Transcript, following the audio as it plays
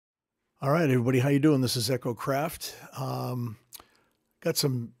All right, everybody, how you doing? This is Echo Kraft. Got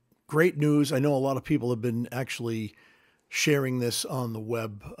some great news. I know a lot of people have been actually sharing this on the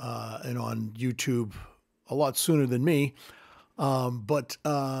web and on YouTube a lot sooner than me. But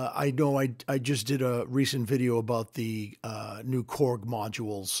I know I just did a recent video about the new Korg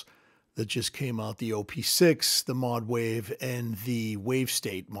modules that just came out, the OP6, the Mod Wave, and the Wave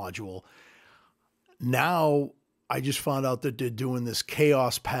State module. Now, I just found out that they're doing this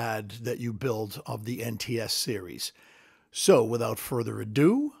chaos pad that you build of the NTS series. So without further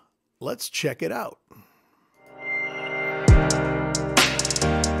ado, let's check it out.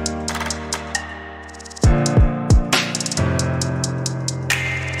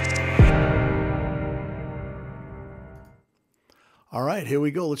 All right, here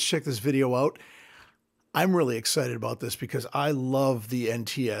we go. Let's check this video out. I'm really excited about this because I love the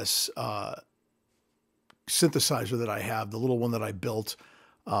NTS synthesizer that I have, the little one that I built.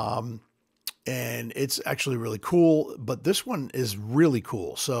 And it's actually really cool, but this one is really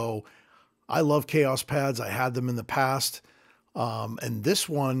cool. So I love chaos pads. I had them in the past. And this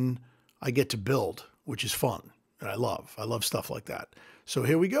one I get to build, which is fun. And I love stuff like that. So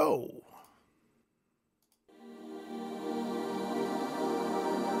here we go.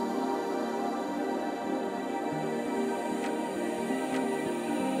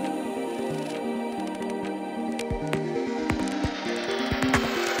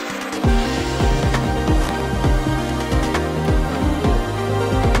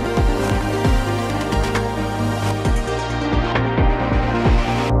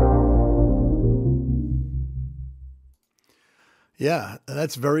 Yeah,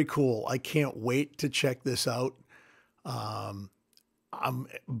 that's very cool. I can't wait to check this out. I'm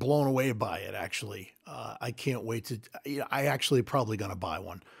blown away by it, actually. I can't wait to, I actually probably going to buy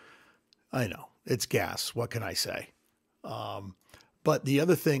one. I know, it's gas. What can I say? But the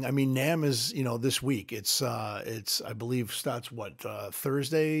other thing, I mean, NAMM is, this week. It's I believe starts what,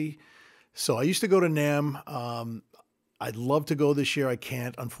 Thursday? So I used to go to NAMM. I'd love to go this year. I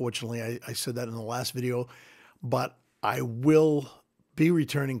can't, unfortunately. I said that in the last video, but I will be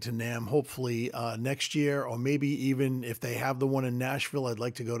returning to NAMM hopefully next year, or maybe even if they have the one in Nashville, I'd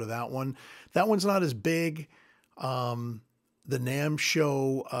like to go to that one. That one's not as big. The NAMM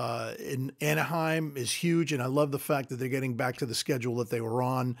show in Anaheim is huge, and I love the fact that they're getting back to the schedule that they were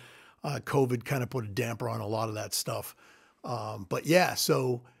on. COVID kind of put a damper on a lot of that stuff. But yeah,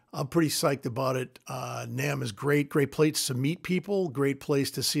 so I'm pretty psyched about it. NAMM is great place to meet people, great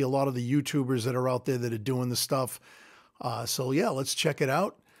place to see a lot of the YouTubers that are out there that are doing the stuff. So yeah, let's check it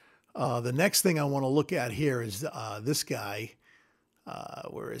out. The next thing I want to look at here is this guy.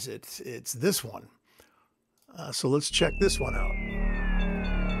 Where is it? It's this one. So let's check this one out.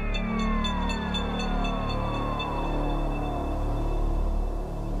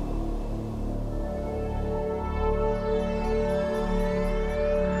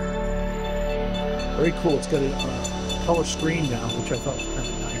 Very cool. It's got a color screen now, which I thought was kind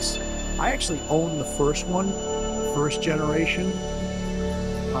of nice. I actually own the first one, first generation.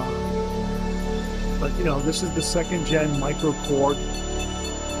 But this is the second gen micro Korg.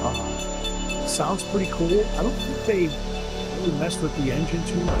 Sounds pretty cool. I don't think they really messed with the engine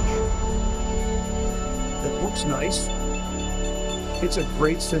too much. It looks nice. It's a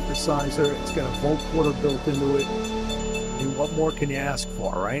great synthesizer. It's got a vocoder built into it. I mean, what more can you ask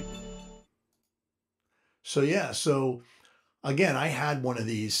for, right? So yeah, so again, I had one of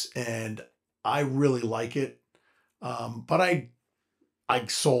these and I really like it. But I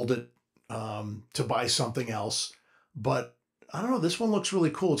sold it to buy something else. But I don't know, this one looks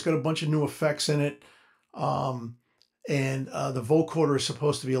really cool. It's got a bunch of new effects in it. And the vocoder is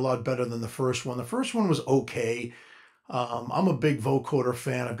supposed to be a lot better than the first one. The first one was okay. I'm a big vocoder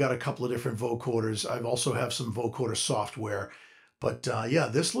fan. I've got a couple of different vocoders. I also have some vocoder software. But yeah,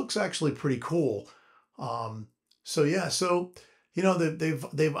 this looks actually pretty cool. So yeah, so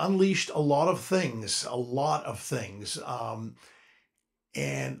they've unleashed a lot of things.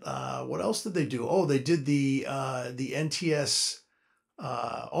 And what else did they do? Oh, they did the NTS.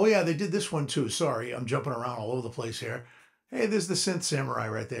 Oh yeah, they did this one too. Sorry, I'm jumping around all over the place here. Hey, there's the Synth Samurai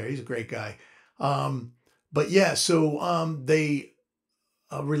right there. He's a great guy. But yeah, so they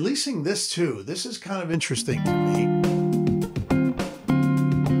releasing this too. This is kind of interesting to me.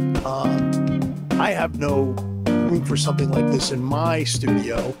 I have no room for something like this in my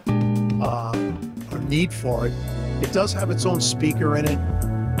studio, or need for it. It does have its own speaker in it,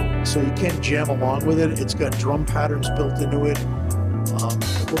 so you can't jam along with it. It's got drum patterns built into it.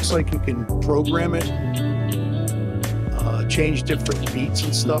 It looks like you can program it, change different beats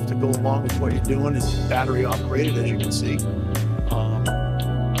and stuff to go along with what you're doing. It's battery operated, as you can see.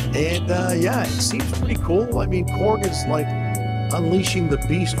 And yeah, it seems pretty cool. I mean, Korg is like unleashing the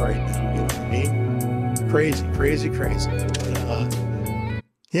beast right now. You know what I mean? Crazy, crazy, crazy.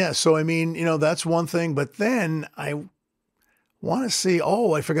 Yeah, so I mean, you know, that's one thing. But then I want to see,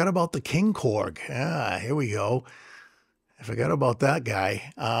 oh, I forgot about the King Korg. Yeah, here we go. I forgot about that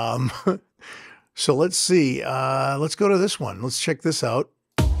guy. So let's see. Let's go to this one. Let's check this out.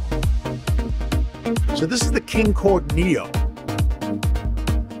 So this is the King Korg Neo.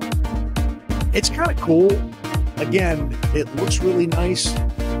 It's kind of cool. Again, it looks really nice.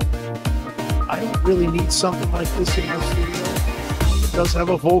 I don't really need something like this in my studio. It does have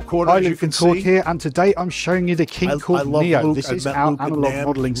a vocoder, as you can see. Here, and today I'm showing you the King Korg Neo. Luke. This is our analog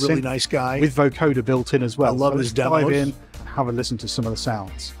modeling really synth nice guy with vocoder built in as well. I love his demos. Dive in and have a listen to some of the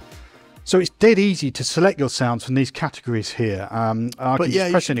sounds. So it's dead easy to select your sounds from these categories here. I can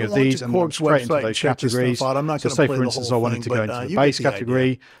just press any of these and I'm straight into those categories. I'm not so say, for instance, I wanted to go into the bass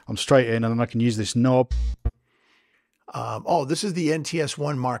category. I'm straight in, and then I can use this knob. Oh, this is the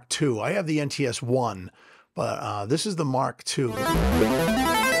NTS-1 Mark II. I have the NTS-1, but this is the Mark II.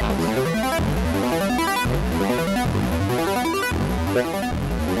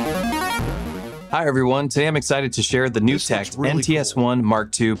 Hi everyone, today I'm excited to share the new tech NTS-1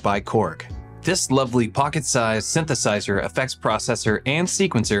 Mark II by Korg. This lovely pocket-sized synthesizer, effects processor, and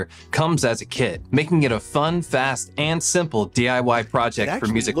sequencer comes as a kit, making it a fun, fast, and simple DIY project for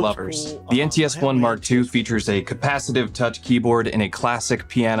music lovers. Cool. The NTS-1 Mark II features a capacitive touch keyboard in a classic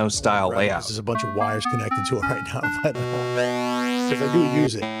piano-style layout. There's a bunch of wires connected to it right now, but because I do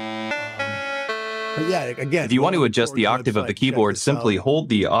use it. But yeah, again, if you want to adjust the octave of the keyboard, simply hold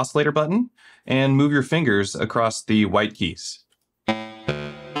the oscillator button and move your fingers across the white keys.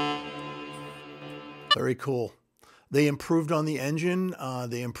 Very cool. They improved on the engine.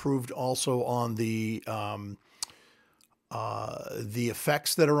 They improved also on the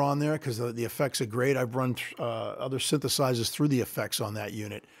effects that are on there, because the effects are great. I've run other synthesizers through the effects on that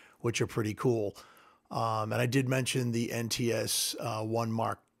unit, which are pretty cool. And I did mention the NTS-1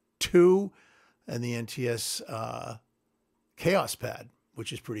 Mark II and the NTS Chaos Pad,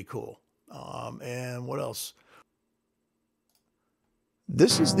 which is pretty cool. And what else?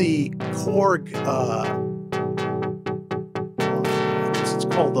 This is the Korg, it's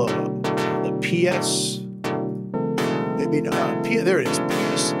called the PS, maybe not, there it is,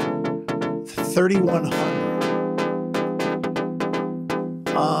 PS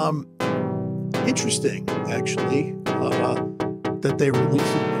 3100. Interesting, actually, that they released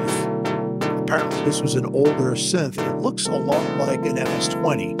this. Apparently this was an older synth. It looks a lot like an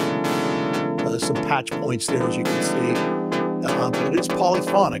MS-20. There's some patch points there, as you can see. But it is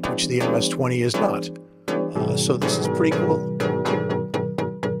polyphonic, which the MS-20 is not. So this is pretty cool.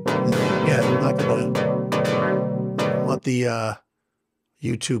 Yeah, I'm not going to want the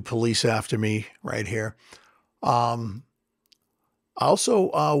YouTube police after me right here. Also,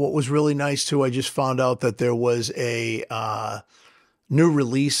 what was really nice too, I just found out that there was a new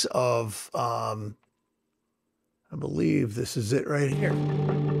release of, I believe this is it right here.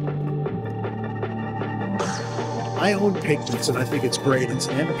 I own Pigments, and I think it's great. It's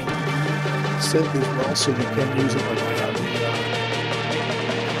an MP synth as well, so you can use it like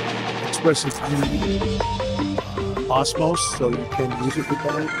Expressive Osmos, so you can use it with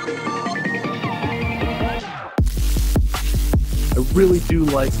that. I really do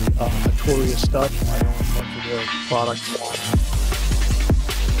like Arturia stuff. I own a bunch of their products.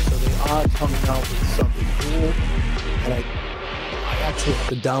 So they are coming out with something cool, and I actually have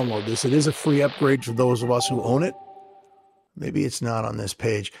to download this. It is a free upgrade for those of us who own it. Maybe it's not on this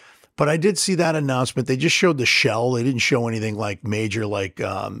page, but I did see that announcement. They just showed the shell. They didn't show anything like major, like,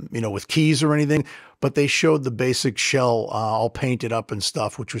 you know, with keys or anything, but they showed the basic shell all painted up and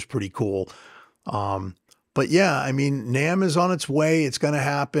stuff, which was pretty cool. But yeah, I mean, NAMM is on its way. It's going to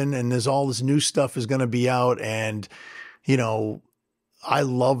happen. And there's all this new stuff is going to be out. And, you know, I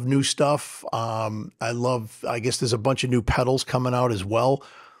love new stuff. I guess there's a bunch of new pedals coming out as well.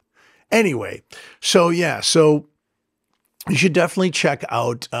 Anyway, so yeah, so you should definitely check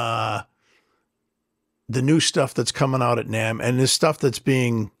out the new stuff that's coming out at NAMM, and this stuff that's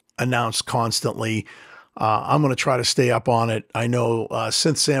being announced constantly. I'm going to try to stay up on it. I know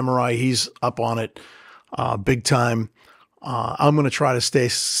Synth Samurai, he's up on it big time. I'm going to try to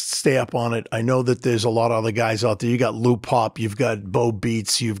stay up on it. I know that there's a lot of other guys out there. You got Loop Pop, you've got Bo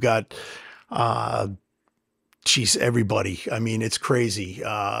Beats, you've got, geez, everybody. I mean, it's crazy.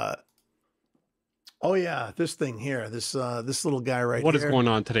 Oh yeah, this thing here, this little guy right here. What is going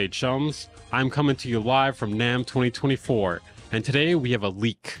on today, chums? I'm coming to you live from NAMM 2024, and today we have a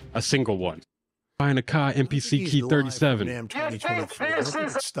leak, a single one. Buying a car MPC Key 37.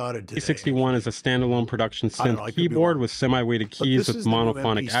 Started 61 is a standalone production synth keyboard with semi-weighted keys with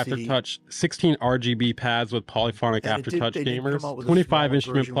monophonic aftertouch, 16 RGB pads with polyphonic aftertouch gamers, 25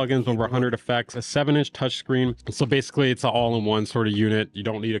 instrument plugins, over 100 effects, a 7-inch touchscreen. So basically it's an all-in-one sort of unit. You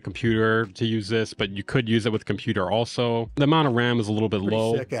don't need a computer to use this, but you could use it with a computer also. The amount of RAM is a little bit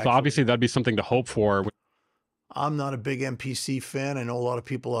low, so obviously that'd be something to hope for. I'm not a big MPC fan. I know a lot of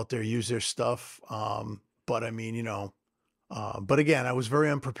people out there use their stuff. But I mean, you know, but again, I was very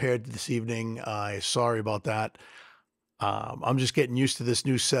unprepared this evening. Sorry about that. I'm just getting used to this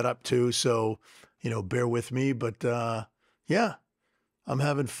new setup too. So, you know, bear with me, but, yeah, I'm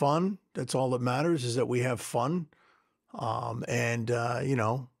having fun. That's all that matters, is that we have fun. You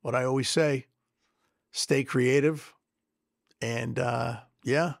know, what I always say, stay creative, and,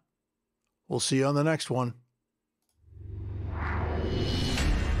 yeah, we'll see you on the next one.